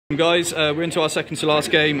Guys, we're into our second to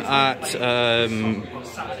last game at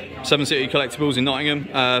 7 City Collectibles in Nottingham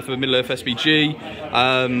for the Middle Earth SBG.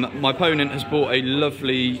 My opponent has bought a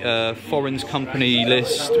lovely foreigns company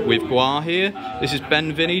list with Guar here. This is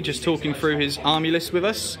Viney just talking through his army list with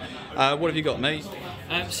us. What have you got, mate?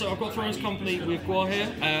 So I've got Thorin's company with Guar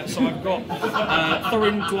here. So I've got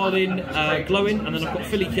Thorin, Dwalin, Glowin, and then I've got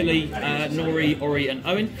Philly, Killy, Nori, Ori, and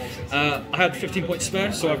Owen. I had 15 points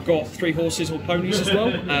spare, so I've got 3 horses or ponies as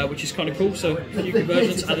well, which is kind of cool. So new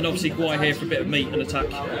conversions, and then obviously Guar here for a bit of meat and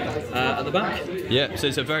attack at the back. Yeah, so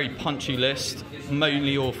it's a very punchy list.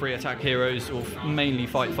 Mainly all 3 attack heroes, or mainly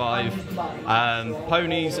fight 5.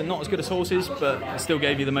 Ponies are not as good as horses, but still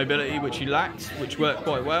gave you the mobility which you lacked, which worked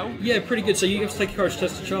quite well. Yeah, pretty good. So you have to take a courage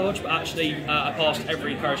test to charge, but actually I passed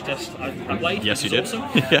every courage test I played. Yes, you did. Awesome.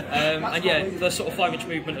 And yeah, the sort of 5-inch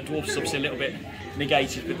movement of dwarfs is obviously a little bit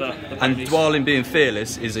negated with the ponies. And Dwalin being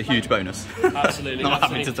fearless is a huge bonus. Absolutely. Not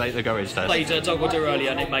having to take the courage test. Played Dogwater earlier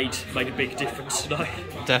and it made a big difference today.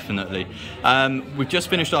 Definitely. We've just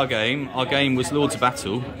finished our game. Our game was Lords of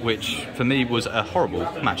Battle, which for me was a horrible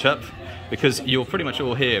matchup because you're pretty much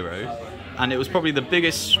all hero, and it was probably the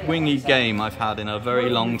biggest swingy game I've had in a very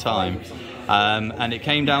long time. And it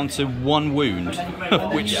came down to 1 wound,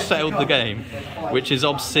 which settled the game, which is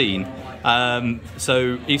obscene.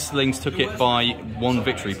 So Easterlings took it by 1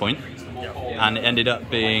 victory point, and it ended up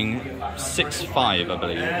being 6-5, I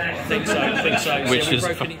believe. I think so. Which so we is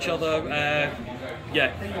broke in each other.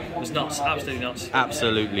 Yeah, it was nuts, absolutely nuts.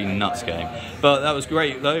 Absolutely nuts game. But that was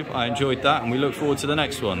great though, I enjoyed that, and we look forward to the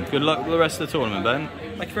next one. Good luck with the rest of the tournament, Ben.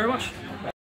 Thank you very much.